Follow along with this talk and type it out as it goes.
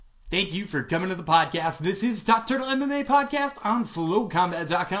Thank you for coming to the podcast. This is Top Turtle MMA Podcast on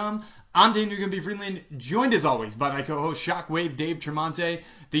FlowCombat.com. I'm Daniel Gumby Freeland, joined as always by my co-host Shockwave Dave Tremonte.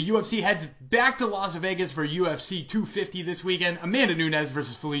 The UFC heads back to Las Vegas for UFC 250 this weekend. Amanda Nunes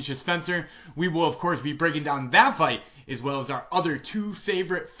versus Felicia Spencer. We will, of course, be breaking down that fight as well as our other two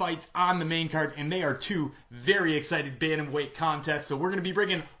favorite fights on the main card, and they are two very excited bantamweight contests. So we're going to be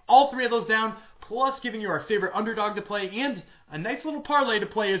breaking all three of those down, plus giving you our favorite underdog to play and a nice little parlay to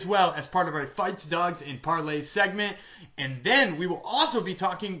play as well as part of our Fights, Dogs, and Parlay segment. And then we will also be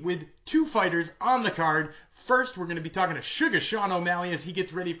talking with two fighters on the card. First, we're going to be talking to Sugar Sean O'Malley as he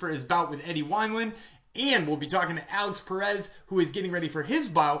gets ready for his bout with Eddie Wineland. And we'll be talking to Alex Perez, who is getting ready for his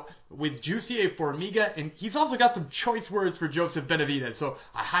bout with Jussier Formiga. And he's also got some choice words for Joseph Benavidez. So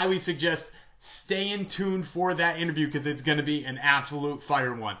I highly suggest staying tuned for that interview because it's going to be an absolute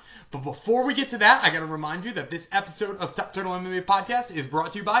fire one. But before we get to that, I got to remind you that this episode of Top Turtle MMA Podcast is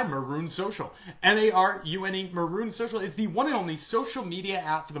brought to you by Maroon Social. M-A-R-U-N-E, Maroon Social is the one and only social media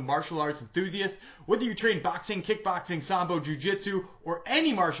app for the martial arts enthusiast. Whether you train boxing, kickboxing, sambo, jiu-jitsu, or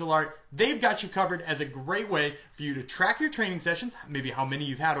any martial art, they've got you covered as a great way for you to track your training sessions, maybe how many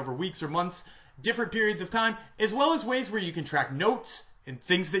you've had over weeks or months, different periods of time, as well as ways where you can track notes and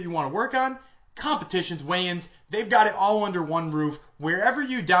things that you want to work on. Competitions, weigh-ins, they've got it all under one roof. Wherever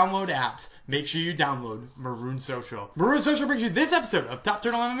you download apps, make sure you download Maroon Social. Maroon Social brings you this episode of Top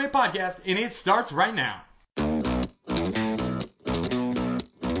Turtle MMA Podcast, and it starts right now.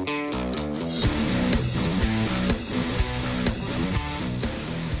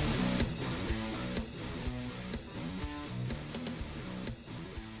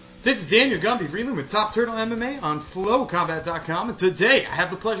 This is Daniel Gumby Freeland with Top Turtle MMA on FlowCombat.com, and today I have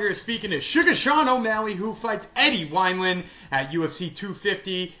the pleasure of speaking to Sugar Sean O'Malley, who fights Eddie Wineland at UFC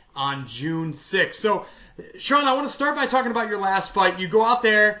 250 on June 6th. So, Sean, I want to start by talking about your last fight. You go out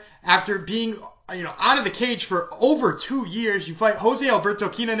there after being out of the cage for over 2 years. You fight Jose Alberto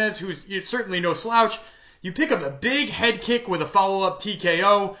Quinones, who's certainly no slouch. You pick up a big head kick with a follow-up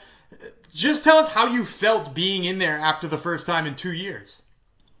TKO. Just tell us how you felt being in there after the first time in 2 years.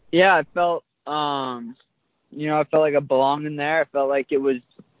 Yeah, I felt, I felt like I belonged in there. I felt like it was,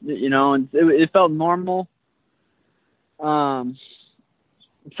 it felt normal. It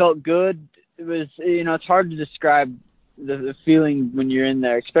felt good. It was, it's hard to describe the feeling when you're in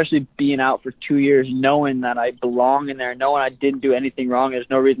there, especially being out for 2 years, knowing that I belong in there, knowing I didn't do anything wrong. There's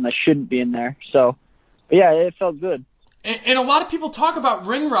no reason I shouldn't be in there. So, yeah, it felt good. And a lot of people talk about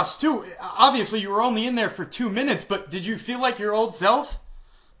ring rust, too. Obviously, you were only in there for 2 minutes, but did you feel like your old self?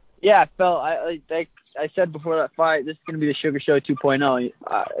 Yeah, I felt, like I said before that fight, this is going to be the Sugar Show 2.0,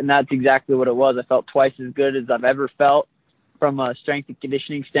 and that's exactly what it was. I felt twice as good as I've ever felt from a strength and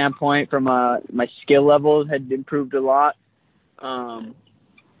conditioning standpoint. From my skill levels had improved a lot. I've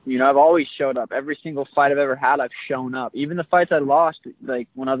always showed up. Every single fight I've ever had, I've shown up. Even the fights I lost, like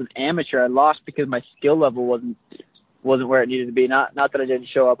when I was an amateur, I lost because my skill level wasn't where it needed to be. Not that I didn't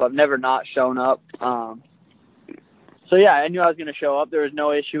show up. I've never not shown up. So, yeah, I knew I was going to show up. There was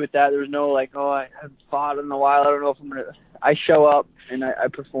no issue with that. There was no, I haven't fought in a while. I don't know if I'm going to – I show up and I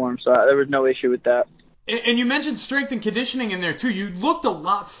perform. So there was no issue with that. And you mentioned strength and conditioning in there, too. You looked a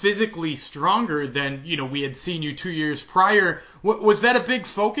lot physically stronger than, we had seen you 2 years prior. Was that a big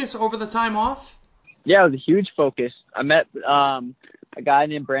focus over the time off? Yeah, it was a huge focus. I met a guy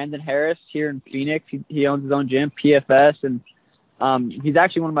named Brandon Harris here in Phoenix. He owns his own gym, PFS, and he's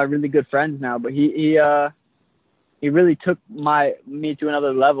actually one of my really good friends now. But he really took me to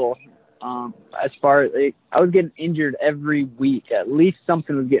another level. As far as I was getting injured every week, at least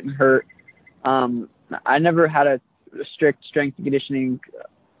something was getting hurt. I never had a strict strength and conditioning,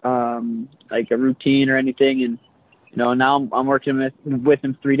 like a routine or anything. And now I'm working with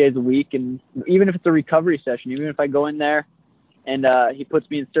him 3 days a week. And even if it's a recovery session, even if I go in there and he puts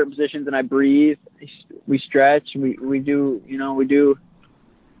me in certain positions and I breathe, we stretch, we do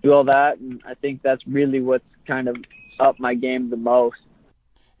all that. And I think that's really what's kind of up my game the most.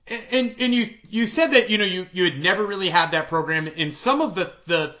 And you said that you had never really had that program, and some of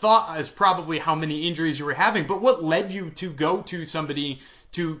the thought is probably how many injuries you were having. But what led you to go to somebody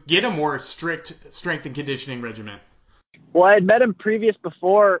to get a more strict strength and conditioning regimen? Well, I had met him previously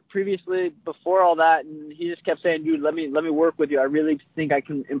before all that, and he just kept saying, "Dude, let me work with you. I really think I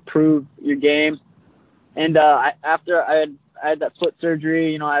can improve your game." And after I had that foot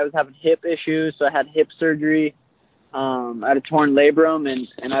surgery, I was having hip issues, so I had hip surgery. I had a torn labrum,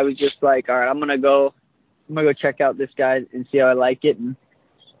 and I was just like, all right, I'm gonna go check out this guy and see how I like it. And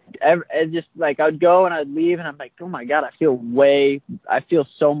just like I'd go and I'd leave, and I'm like, oh my god, I feel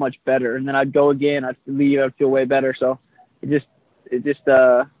so much better. And then I'd go again, I'd leave, I'd feel way better. So it just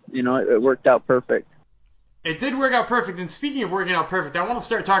it worked out perfect. It did work out perfect. And speaking of working out perfect, I want to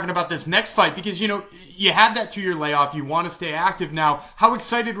start talking about this next fight because, you had that 2-year layoff. You want to stay active now. How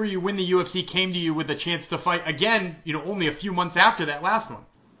excited were you when the UFC came to you with a chance to fight again, only a few months after that last one?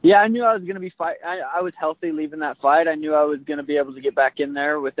 Yeah, I knew I was going to be fight. I was healthy leaving that fight. I knew I was going to be able to get back in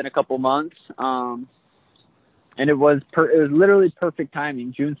there within a couple months. And it was literally perfect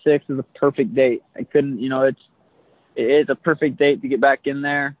timing. June 6th is a perfect date. I couldn't, it's a perfect date to get back in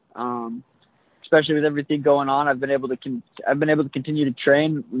there. Especially with everything going on, I've been able to continue to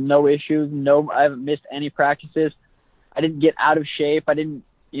train, no issues. I haven't missed any practices. I didn't get out of shape. I didn't,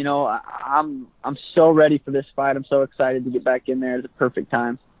 I'm so ready for this fight. I'm so excited to get back in there. It's a perfect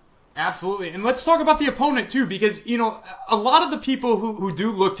time. Absolutely. And let's talk about the opponent too, because, a lot of the people who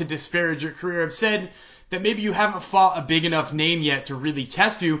do look to disparage your career have said that maybe you haven't fought a big enough name yet to really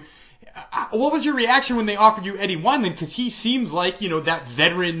test you. What was your reaction when they offered you Eddie Wineland? Because he seems like, that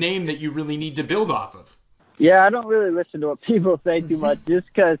veteran name that you really need to build off of. Yeah, I don't really listen to what people say too much, just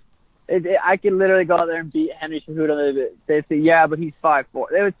because I could literally go out there and beat Henry Cejudo. They'd say, yeah, but he's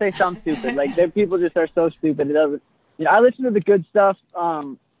 5'4". They would say something stupid. Like, people just are so stupid. It doesn't. I listen to the good stuff.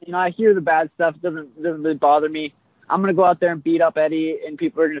 I hear the bad stuff. It doesn't really bother me. I'm gonna go out there and beat up Eddie, and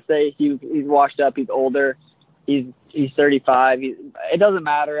people are gonna say he's washed up, he's older, he's 35. It doesn't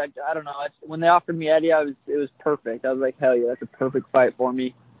matter. I don't know. When they offered me Eddie, it was perfect. I was like, hell yeah, that's a perfect fight for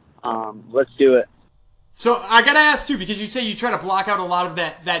me. Let's do it. So I gotta ask too, because you say you try to block out a lot of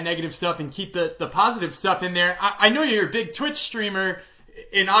that negative stuff and keep the positive stuff in there. I know you're a big Twitch streamer,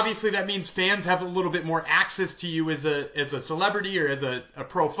 and obviously that means fans have a little bit more access to you as a celebrity or as a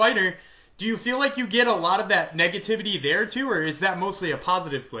pro fighter. Do you feel like you get a lot of that negativity there too, or is that mostly a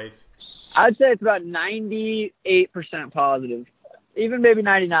positive place? I'd say it's about 98% positive, even maybe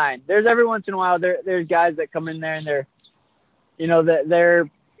 99. There's every once in a while there's guys that come in there and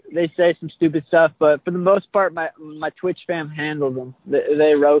they say some stupid stuff, but for the most part, my Twitch fam handles them.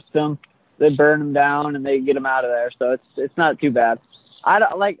 They roast them, they burn them down, and they get them out of there. So it's not too bad. I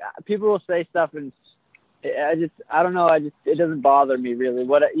don't like people will say stuff, and I don't know. It doesn't bother me really.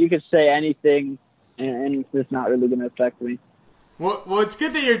 You could say anything, and it's just not really going to affect me. Well, it's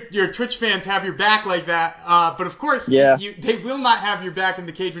good that your Twitch fans have your back like that. But of course, yeah. They will not have your back in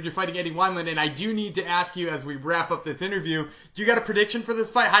the cage when you're fighting Eddie Wineland. And I do need to ask you as we wrap up this interview, do you got a prediction for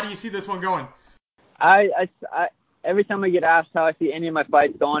this fight? How do you see this one going? I every time I get asked how I see any of my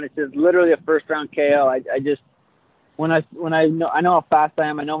fights going, it's just literally a first round KO. I just when I know how fast I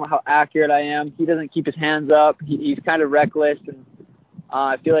am, I know how accurate I am. He doesn't keep his hands up. He's kind of reckless, and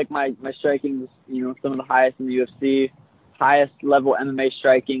I feel like my striking is some of the highest in the UFC. Highest level MMA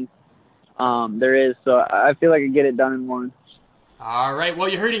striking there is. So I feel like I get it done in one. All right. Well,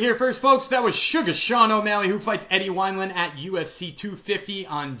 you heard it here first, folks. That was Sugar Sean O'Malley, who fights Eddie Wineland at UFC 250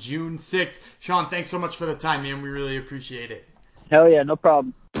 on June 6th. Sean, thanks so much for the time, man. We really appreciate it. Hell yeah, no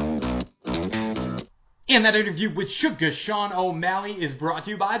problem. And that interview with Sugar Sean O'Malley is brought to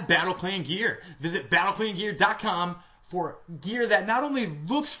you by Battle Clan Gear. Visit battleclangear.com for gear that not only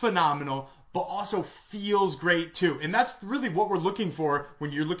looks phenomenal, but also feels great too. And that's really what we're looking for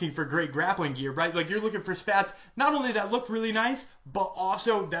when you're looking for great grappling gear, right? Like you're looking for spats, not only that look really nice, but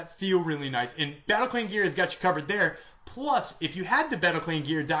also that feel really nice. And Battle Clan Gear has got you covered there. Plus, if you head to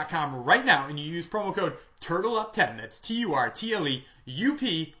battleclangear.com right now and you use promo code TURTLEUP10, that's TURTLEUP10,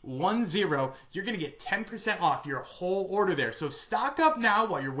 you're going to get 10% off your whole order there. So stock up now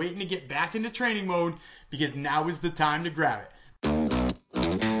while you're waiting to get back into training mode, because now is the time to grab it.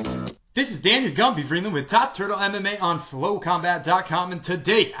 This is Daniel Gumpy Freeland with Top Turtle MMA on FlowCombat.com, and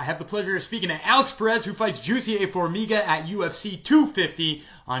today I have the pleasure of speaking to Alex Perez, who fights Jussier Formiga at UFC 250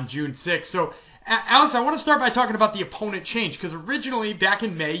 on June 6th. So, Alex, I want to start by talking about the opponent change, because originally, back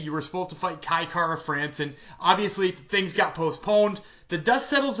in May, you were supposed to fight Kai Kara France, and obviously things got postponed. The dust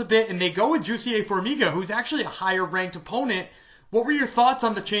settles a bit, and they go with Jussier Formiga, who's actually a higher-ranked opponent. What were your thoughts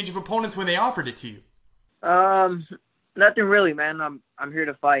on the change of opponents when they offered it to you? Nothing really, man. I'm here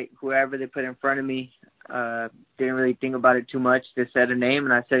to fight whoever they put in front of me. Didn't really think about it too much. They said a name,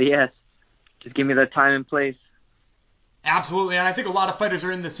 and I said yes. Just give me the time and place. Absolutely, and I think a lot of fighters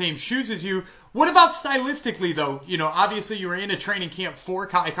are in the same shoes as you. What about stylistically, though? Obviously you were in a training camp for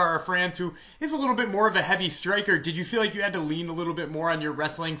Kai Kara France, who is a little bit more of a heavy striker. Did you feel like you had to lean a little bit more on your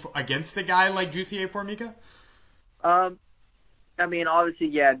wrestling against a guy like Jussier Formiga? I mean, obviously,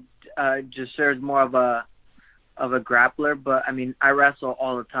 yeah, Jussier's more of a grappler, but I mean, I wrestle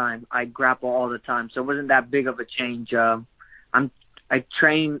all the time. I grapple all the time, so it wasn't that big of a change. I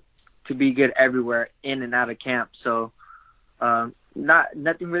train to be good everywhere, in and out of camp. So,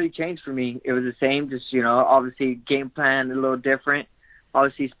 nothing really changed for me. It was the same, just obviously game plan a little different.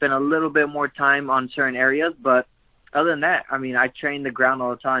 obviously spend a little bit more time on certain areas, but other than that, I mean, I train the ground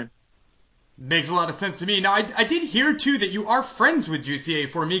all the time. Makes a lot of sense to me. Now, I did hear, too, that you are friends with Jussier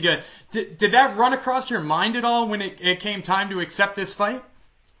Formiga. Did that run across your mind at all when it came time to accept this fight?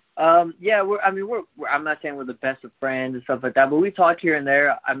 Yeah, I'm not saying we're the best of friends and stuff like that, but we talk here and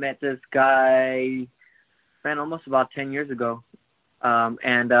there. I met this guy, man, almost about 10 years ago.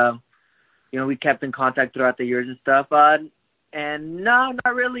 We kept in contact throughout the years and stuff. And no,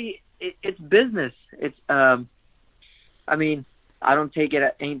 not really. It's business. I don't take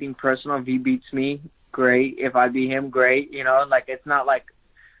it anything personal. If he beats me, great. If I beat him, great. It's not like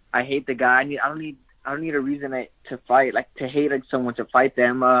I hate the guy. I don't need a reason to fight, like to hate someone to fight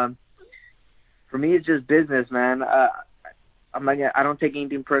them. For me, it's just business, man. I don't take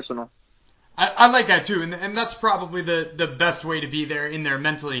anything personal. I like that too, and that's probably the best way to be in there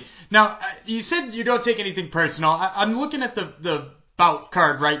mentally. Now, you said you don't take anything personal. I'm looking at the bout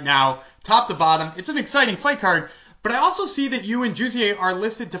card right now, top to bottom. It's an exciting fight card, but I also see that you and Jussier are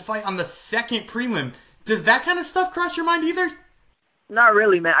listed to fight on the second prelim. Does that kind of stuff cross your mind either? Not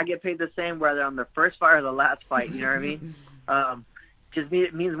really, man. I get paid the same whether I'm the first fight or the last fight. You know what I mean?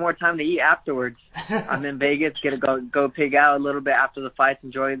 It means more time to eat afterwards. I'm in Vegas, get to go pig out a little bit after the fights,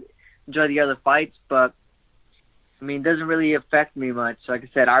 enjoy the other fights, but I mean, it doesn't really affect me much. Like I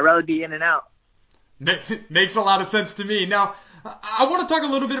said, I'd rather be in and out. Makes a lot of sense to me. Now, I want to talk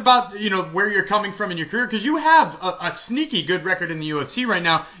a little bit about where you're coming from in your career, because you have a sneaky good record in the UFC right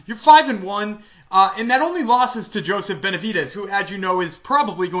now. You're 5-1, and that only loss is to Joseph Benavidez, who, as you know, is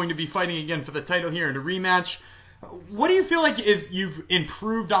probably going to be fighting again for the title here in a rematch. What do you feel like you've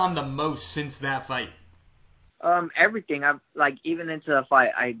improved on the most since that fight? Everything. I've even into the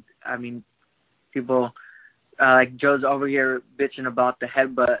fight. I mean, people like Joe's over here bitching about the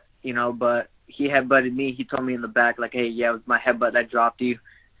headbutt, but he headbutted me. He told me in the back, like, hey, yeah, it was my headbutt that dropped you.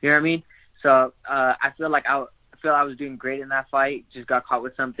 You know what I mean? So I feel I was doing great in that fight. Just got caught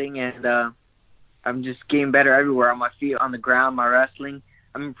with something, and I'm just getting better everywhere. On my feet, on the ground, my wrestling.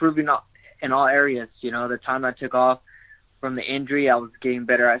 I'm improving in all areas. The time I took off from the injury, I was getting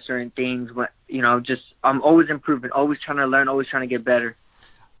better at certain things. I'm always improving, always trying to learn, always trying to get better.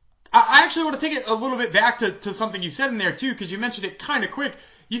 I actually want to take it a little bit back to something you said in there, too, because you mentioned it kind of quick.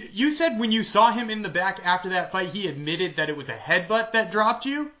 You said when you saw him in the back after that fight, he admitted that it was a headbutt that dropped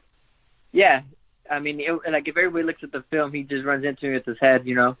you? Yeah. I mean, if everybody looks at the film, he just runs into me with his head,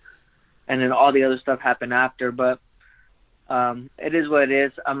 and then all the other stuff happened after. But it is what it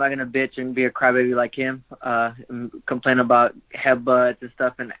is. I'm not going to bitch and be a crybaby like him, and complain about headbutts and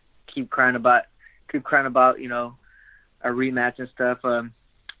stuff and keep crying about, a rematch and stuff.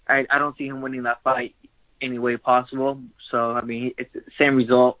 I don't see him winning that fight any way possible. So, I mean, it's the same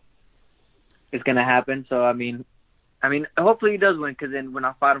result is going to happen. So, I mean, hopefully he does win, because then when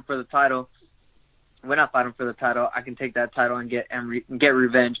I fight him for the title, I can take that title and get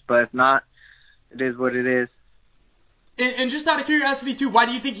revenge. But if not, it is what it is. And just out of curiosity, too, why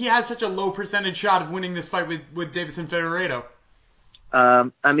do you think he has such a low percentage shot of winning this fight with Deiveson Figueiredo?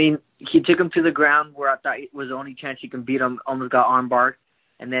 I mean, he took him to the ground where I thought it was the only chance he can beat him, almost got armbarred.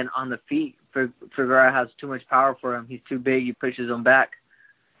 And then on the feet, Figueiredo has too much power for him. He's too big. He pushes him back.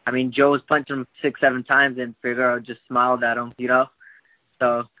 I mean, Joe was punching him 6-7 times, and Figueiredo just smiled at him,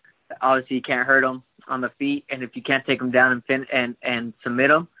 So, obviously, you can't hurt him on the feet. And if you can't take him down and submit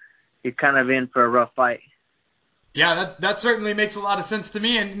him, you're kind of in for a rough fight. Yeah, that certainly makes a lot of sense to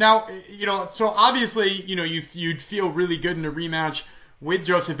me. And now, so obviously, you'd feel really good in a rematch with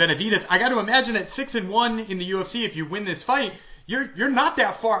Joseph Benavidez. I got to imagine at 6-1 in the UFC, if you win this fight, you're not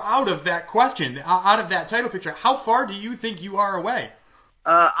that far out of that question, out of that title picture. How far do you think you are away?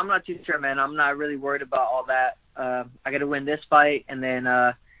 I'm not too sure, man. I'm not really worried about all that. I got to win this fight, and then,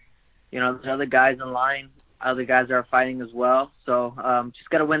 there's other guys in line. Other guys are fighting as well. So just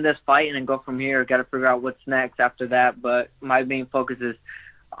got to win this fight and then go from here. Got to figure out what's next after that. But my main focus is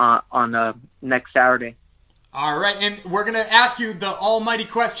on next Saturday. All right, and we're going to ask you the almighty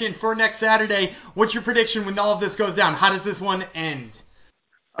question for next Saturday. What's your prediction when all of this goes down? How does this one end?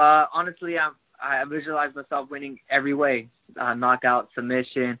 Honestly, I visualize myself winning every way. Knockout,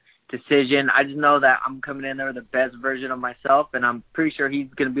 submission, decision. I just know that I'm coming in there with the best version of myself, and I'm pretty sure he's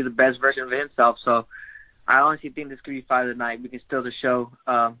going to be the best version of himself. So I honestly think this could be fight of the night. We can still show,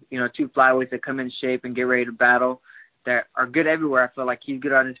 two flyweights that come in shape and get ready to battle, that are good everywhere. I feel like he's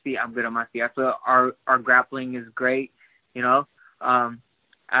good on his feet. I'm good on my feet. I feel our grappling is great. I'm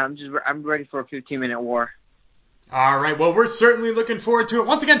ready for a 15-minute war. All right, well, we're certainly looking forward to it.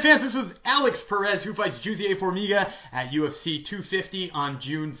 Once again, fans, this was Alex Perez, who fights Jussier Formiga at UFC 250 on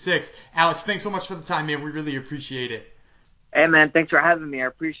June 6th. Alex, thanks so much for the time, man. We really appreciate it. Hey, man, thanks for having me. I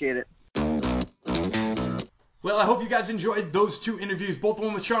appreciate it. Well, I hope you guys enjoyed those two interviews, both the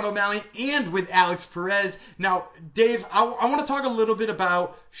one with Sean O'Malley and with Alex Perez. Now, Dave, I want to talk a little bit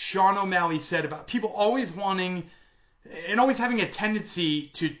about Sean O'Malley said about people always wanting and always having a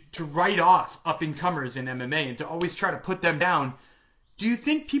tendency to write off up-and-comers in MMA and to always try to put them down. Do you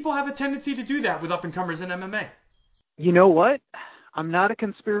think people have a tendency to do that with up-and-comers in MMA? You know what? I'm not a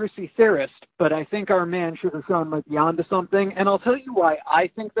conspiracy theorist, but I think our man Sugar Sean might be onto something, and I'll tell you why I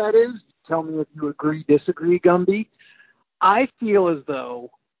think that is. Tell me if you agree, disagree, Gumby. I feel as though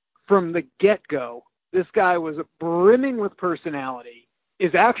from the get-go, this guy was brimming with personality,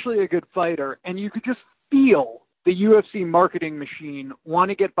 is actually a good fighter, and you could just feel the UFC marketing machine want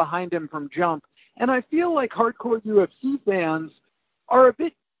to get behind him from jump. And I feel like hardcore UFC fans are a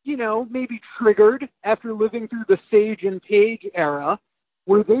bit, maybe triggered after living through the Sage and Page era,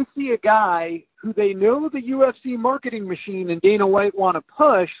 where they see a guy who they know the UFC marketing machine and Dana White want to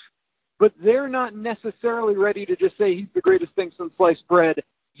push, but they're not necessarily ready to just say he's the greatest thing since sliced bread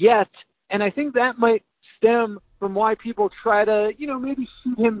yet. And I think that might stem from why people try to, maybe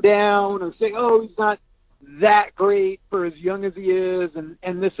shoot him down or say, oh, he's not that great for as young as he is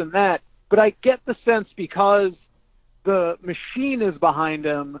and this and that. But I get the sense because the machine is behind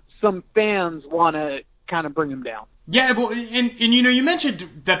him, some fans want to kind of bring him down. Yeah, well, and you mentioned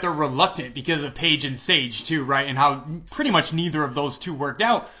that they're reluctant because of Page and Sage too, right? And how pretty much neither of those two worked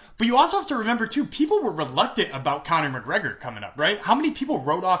out. But you also have to remember, too, people were reluctant about Conor McGregor coming up, right? How many people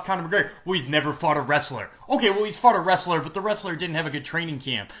wrote off Conor McGregor? Well, he's never fought a wrestler. Okay, well, he's fought a wrestler, but the wrestler didn't have a good training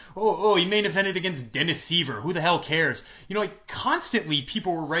camp. Oh, he main evented against Dennis Seaver. Who the hell cares? Constantly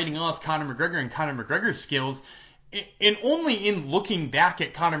people were writing off Conor McGregor and Conor McGregor's skills. And only in looking back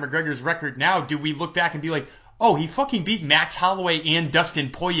at Conor McGregor's record now do we look back and be like, oh, he fucking beat Max Holloway and Dustin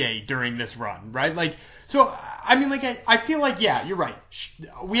Poirier during this run, right? I feel like, yeah, you're right.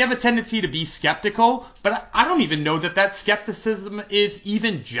 We have a tendency to be skeptical, but I don't even know that skepticism is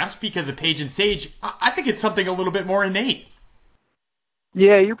even just because of Page and Sage. I think it's something a little bit more innate.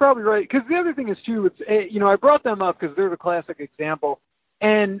 Yeah, you're probably right. Because the other thing is, too, it's, I brought them up because they're the classic example.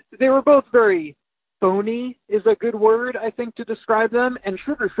 And they were both very phony is a good word, I think, to describe them. And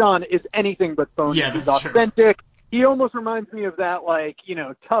Sugar Sean is anything but phony. Yeah, He's that's authentic. True. He almost reminds me of that,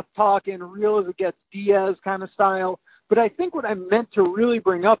 tough talking, real as it gets Diaz kind of style. But I think what I meant to really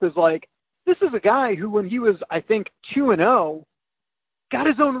bring up is, this is a guy who, when he was, I think, 2-0, got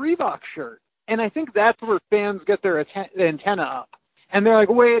his own Reebok shirt. And I think that's where fans get their antenna up. And they're like,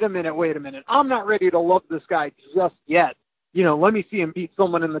 wait a minute. I'm not ready to love this guy just yet. Let me see him beat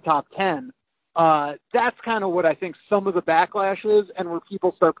someone in the top 10. That's kind of what I think some of the backlash is, and where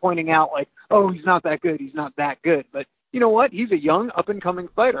people start pointing out, oh, he's not that good. But you know what? He's a young, up-and-coming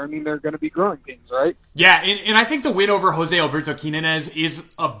fighter. I mean, they're going to be growing pains, right? Yeah, and I think the win over Jose Alberto Quinonez is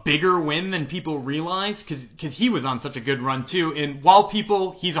a bigger win than people realize, because he was on such a good run, too. And while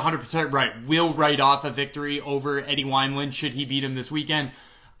people, he's 100% right, will write off a victory over Eddie Wineland should he beat him this weekend,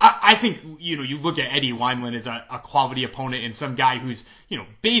 I think, you look at Eddie Wineland as a quality opponent and some guy who's,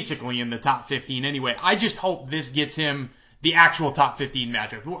 basically in the top 15 anyway. I just hope this gets him the actual top 15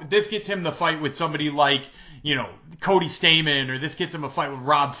 matchup. This gets him the fight with somebody like, Cody Stamann, or this gets him a fight with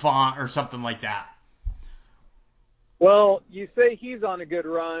Rob Font or something like that. Well, you say he's on a good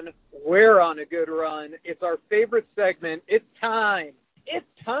run. We're on a good run. It's our favorite segment. It's time. It's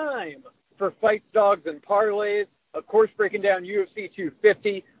time for Fights, Dogs, and Parlays. Of course, breaking down UFC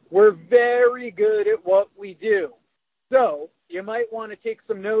 250. We're very good at what we do. So you might want to take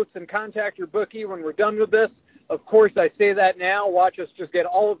some notes and contact your bookie when we're done with this. Of course, I say that now. Watch us just get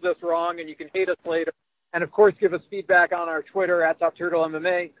all of this wrong, and you can hate us later. And, of course, give us feedback on our Twitter at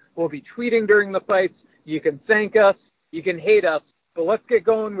TopTurtleMMA. We'll be tweeting during the fights. You can thank us. You can hate us. But let's get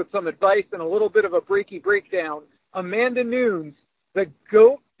going with some advice and a little bit of a breaky breakdown. Amanda Nunes, the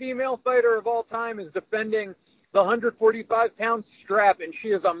GOAT female fighter of all time, is defending the 145-pound strap, and she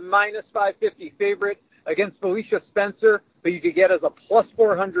is a minus 550 favorite against Felicia Spencer, but you could get as a plus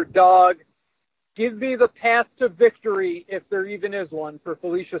 400 dog. Give me the path to victory, if there even is one, for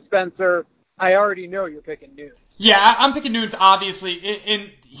Felicia Spencer. I already know you're picking Nunes. Yeah, I'm picking Nunes, obviously.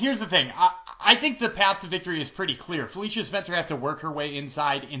 And here's the thing. I think the path to victory is pretty clear. Felicia Spencer has to work her way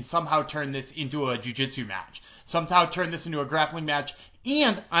inside and somehow turn this into a jiu-jitsu match. Somehow turn this into a grappling match.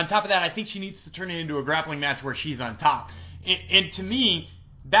 And on top of that, I think she needs to turn it into a grappling match where she's on top. And to me,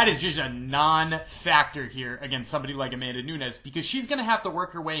 that is just a non-factor here against somebody like Amanda Nunes, because she's going to have to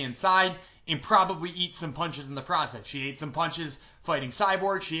work her way inside and probably eat some punches in the process. She ate some punches fighting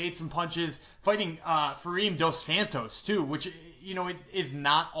Cyborg. She ate some punches fighting Fareem Dos Santos, too, which, you know, it is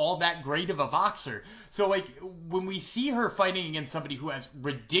not all that great of a boxer. So, like, when we see her fighting against somebody who has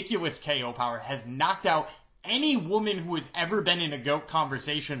ridiculous KO power, has knocked out any woman who has ever been in a GOAT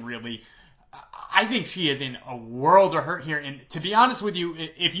conversation, really, I think she is in a world of hurt here. And to be honest with you,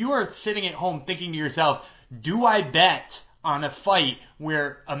 if you are sitting at home thinking to yourself, do I bet on a fight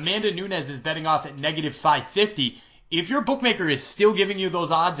where Amanda Nunes is betting off at negative 550, if your bookmaker is still giving you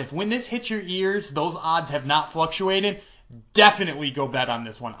those odds, if when this hits your ears, those odds have not fluctuated, definitely go bet on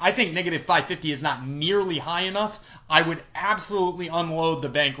this one. I think negative 550 is not nearly high enough. I would absolutely unload the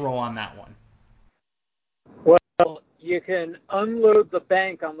bankroll on that one. Well, you can unload the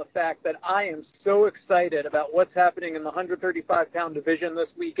bank on the fact that I am so excited about what's happening in the 135-pound division this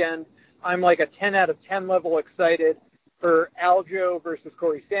weekend. I'm like a 10 out of 10 level excited for Aljo versus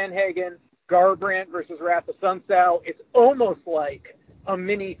Corey Sandhagen, Garbrandt versus Rafa Sunsao. It's almost like a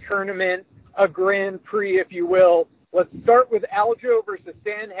mini tournament, a Grand Prix, if you will. Let's start with Aljo versus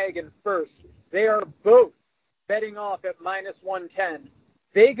Sandhagen first. They are both betting off at minus 110.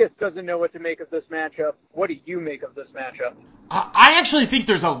 Vegas doesn't know what to make of this matchup. What do you make of this matchup? I actually think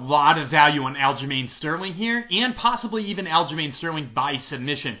there's a lot of value on Aljamain Sterling here, and possibly even Aljamain Sterling by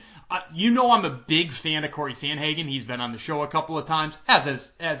submission. You know I'm a big fan of Corey Sandhagen. He's been on the show a couple of times,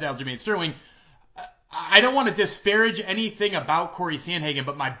 as Aljamain Sterling. I don't want to disparage anything about Corey Sandhagen,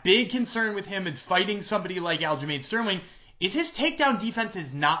 but my big concern with him in fighting somebody like Aljamain Sterling is his takedown defense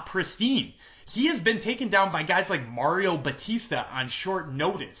is not pristine. He has been taken down by guys like Mario Batista on short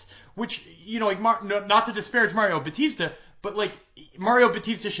notice, which, you know, like not to disparage Mario Batista, but like Mario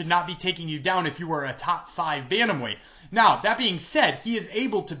Batista should not be taking you down if you were a top 5 bantamweight. Now, that being said, he is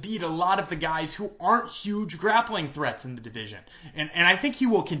able to beat a lot of the guys who aren't huge grappling threats in the division. And I think he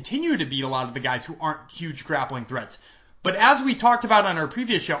will continue to beat a lot of the guys who aren't huge grappling threats. But as we talked about on our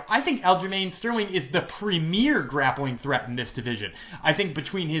previous show, I think Aljamain Sterling is the premier grappling threat in this division. I think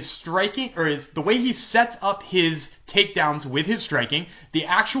between his striking, or the way he sets up his takedowns with his striking, the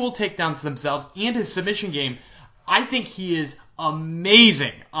actual takedowns themselves, and his submission game, I think he is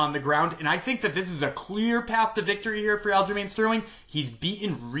amazing on the ground, and I think that this is a clear path to victory here for Aljamain Sterling. He's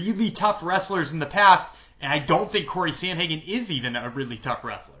beaten really tough wrestlers in the past, and I don't think Corey Sandhagen is even a really tough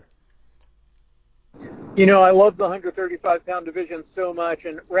wrestler. You know, I love the 135-pound division so much,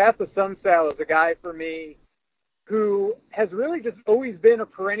 and Rafa Sunsao is a guy for me who has really just always been a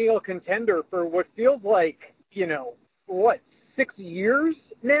perennial contender for what feels like, 6 years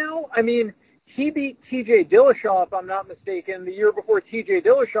now? I mean, he beat TJ Dillashaw, if I'm not mistaken, the year before TJ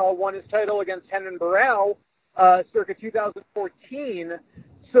Dillashaw won his title against Renan Barão, circa 2014.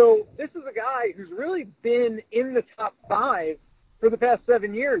 So this is a guy who's really been in the top 5 for the past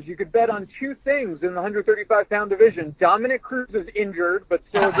 7 years. You could bet on 2 things in the 135-pound division. Dominic Cruz is injured, but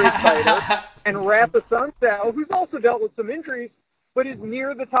still a great fighter. And Rafa Sunsao, who's also dealt with some injuries, but is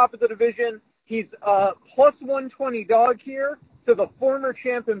near the top of the division. He's plus 120 dog here to the former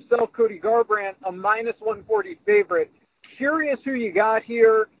champ himself, Cody Garbrandt, a minus 140 favorite. Curious who you got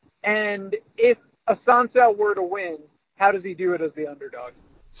here, and if Sunsao were to win, how does he do it as the underdog?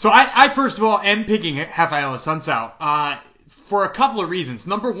 So I first of all am picking Rafael Sunsao for a couple of reasons.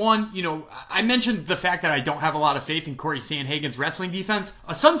 Number one, I mentioned the fact that I don't have a lot of faith in Corey Sandhagen's wrestling defense.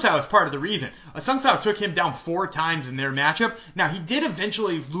 Sunsao is part of the reason. Sunsao took him down 4 times in their matchup. Now, he did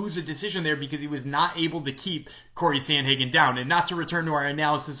eventually lose a decision there because he was not able to keep Corey Sandhagen down. And not to return to our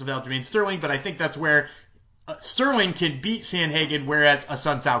analysis of Aljamain Sterling, but I think that's where Sterling can beat Sandhagen, whereas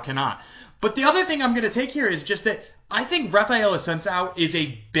Sunsao cannot. But the other thing I'm going to take here is just that I think Rafael Sunsao is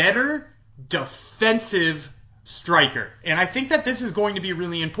a better defensive striker. And I think that this is going to be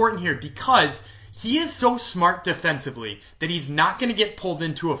really important here because he is so smart defensively that he's not going to get pulled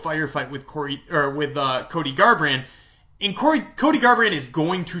into a firefight with Cody Garbrandt. And Cody Garbrandt is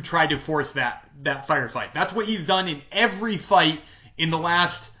going to try to force that firefight. That's what he's done in every fight in the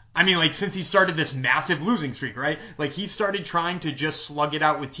last, since he started this massive losing streak, right? Like, he started trying to just slug it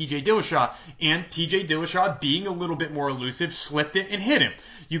out with TJ Dillashaw, and TJ Dillashaw, being a little bit more elusive, slipped it and hit him.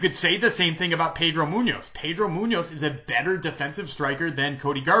 You could say the same thing about Pedro Munoz. Pedro Munoz is a better defensive striker than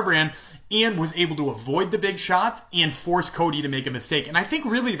Cody Garbrandt and was able to avoid the big shots and force Cody to make a mistake. And I think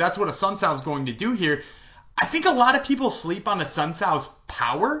really that's what Sunsao is going to do here. I think a lot of people sleep on Sunsao's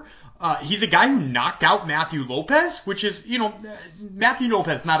power. He's a guy who knocked out Matthew Lopez, which is, Matthew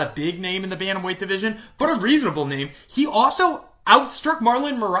Lopez, not a big name in the bantamweight division, but a reasonable name. He also outstruck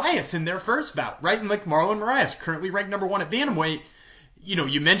Marlon Moraes in their first bout, right? And like Marlon Moraes, currently ranked number 1 at bantamweight,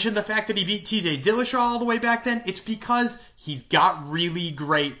 You mentioned the fact that he beat TJ Dillashaw all the way back then. It's because he's got really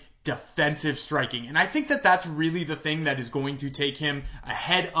great defensive striking. And I think that that's really the thing that is going to take him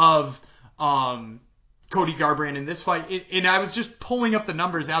ahead of Cody Garbrandt in this fight. And I was just pulling up the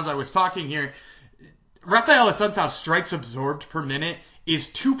numbers as I was talking here. Rafael Assunção's strikes absorbed per minute is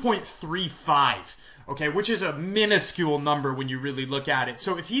 2.35, okay, which is a minuscule number when you really look at it.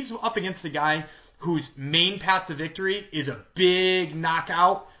 So if he's up against a guy whose main path to victory is a big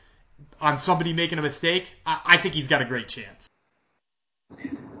knockout on somebody making a mistake, I think he's got a great chance.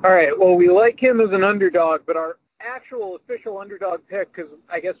 All right, well, we like him as an underdog, but our actual official underdog pick, because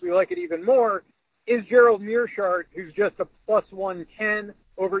I guess we like it even more, is Gerald Meerschaert, who's just a plus 110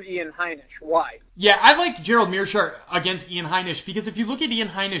 over Ian Heinisch. Why? Yeah, I like Gerald Meerschaert against Ian Heinisch because if you look at Ian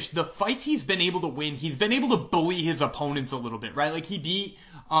Heinisch, the fights he's been able to win, he's been able to bully his opponents a little bit, right? Like he beat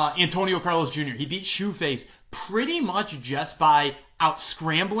Antonio Carlos Jr., he beat Shoeface pretty much just by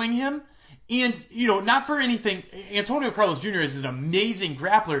out-scrambling him. And, not for anything, Antonio Carlos Jr. is an amazing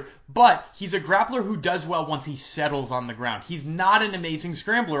grappler, but he's a grappler who does well once he settles on the ground. He's not an amazing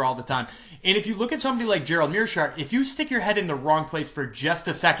scrambler all the time. And if you look at somebody like Gerald Meerschaert, if you stick your head in the wrong place for just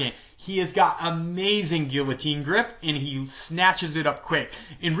a second, he has got amazing guillotine grip, and he snatches it up quick.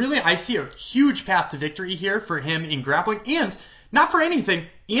 And really, I see a huge path to victory here for him in grappling. And, not for anything,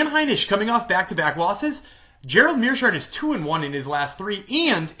 Ian Heinisch coming off back-to-back losses, Gerald Meerschaert is 2-1 in his last 3,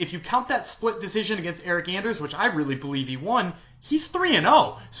 and if you count that split decision against Eric Anders, which I really believe he won, he's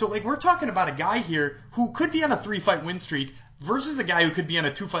 3-0. So, we're talking about a guy here who could be on a 3-fight win streak versus a guy who could be on a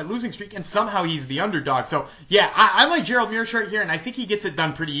 2-fight losing streak, and somehow he's the underdog. So, yeah, I like Gerald Meerschaert here, and I think he gets it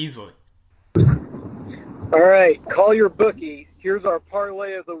done pretty easily. All right, call your bookie. Here's our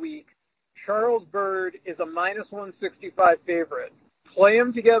parlay of the week. Charles Byrd is a minus 165 favorite. Play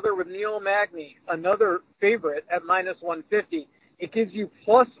him together with Neil Magny, another favorite at minus 150. It gives you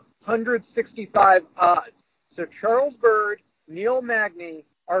plus 165 odds. So Charles Byrd, Neil Magny,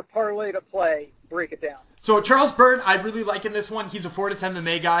 our parlay to play. Break it down. So Charles Byrd, I really like in this one. He's a Fortis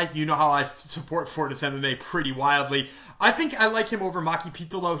MMA guy. You know how I support Fortis MMA pretty wildly. I think I like him over Maki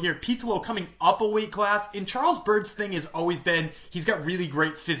Pitolo here. Pitolo coming up a weight class. And Charles Byrd's thing has always been he's got really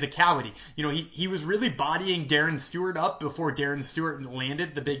great physicality. He was really bodying Darren Stewart up before Darren Stewart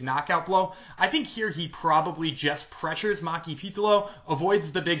landed the big knockout blow. I think here he probably just pressures Maki Pitolo,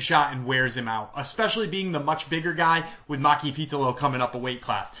 avoids the big shot, and wears him out, especially being the much bigger guy with Maki Pitolo coming up a weight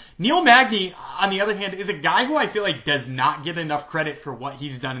class. Neil Magny, on the other hand, is a guy who I feel like does not get enough credit for what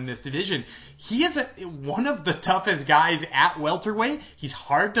he's done in this division. He is one of the toughest guys at welterweight. He's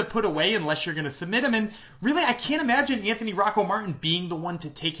hard to put away unless you're going to submit him. And really, I can't imagine Anthony Rocco Martin being the one to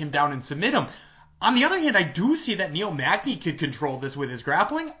take him down and submit him. On the other hand, I do see that Neil Magny could control this with his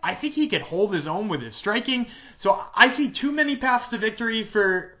grappling. I think he could hold his own with his striking. So I see too many paths to victory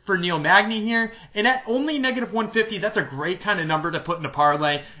for Neil Magny here. And at only negative 150, that's a great kind of number to put in a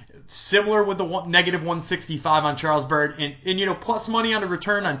parlay. Similar with the negative 165 on Charles Byrd. And plus money on a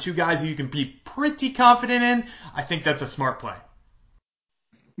return on two guys who you can be pretty confident in. I think that's a smart play.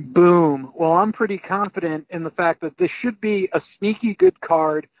 Boom. Well, I'm pretty confident in the fact that this should be a sneaky good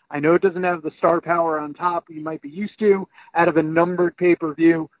card. I know it doesn't have the star power on top you might be used to out of a numbered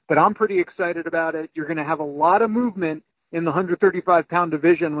pay-per-view, but I'm pretty excited about it. You're going to have a lot of movement in the 135-pound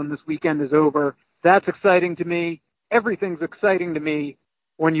division when this weekend is over. That's exciting to me. Everything's exciting to me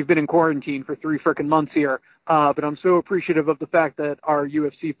when you've been in quarantine for 3 frickin' months here. But I'm so appreciative of the fact that our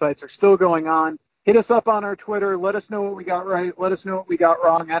UFC fights are still going on. Hit us up on our Twitter. Let us know what we got right. Let us know what we got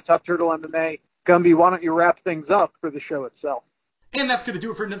wrong at Top Turtle MMA. Gumby, why don't you wrap things up for the show itself? And that's going to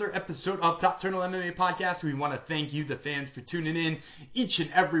do it for another episode of Top Turtle MMA Podcast. We want to thank you, the fans, for tuning in each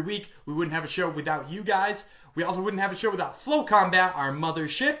and every week. We wouldn't have a show without you guys. We also wouldn't have a show without Flow Combat, our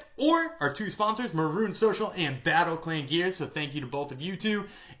mothership, or our two sponsors, Maroon Social and Battle Clan Gear. So thank you to both of you two.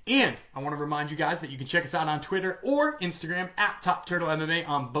 And I want to remind you guys that you can check us out on Twitter or Instagram at Top Turtle MMA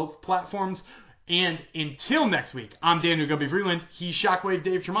on both platforms. And until next week, I'm Daniel Gumby Freeland. He's Shockwave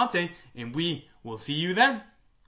Dave Tremonte, and we will see you then.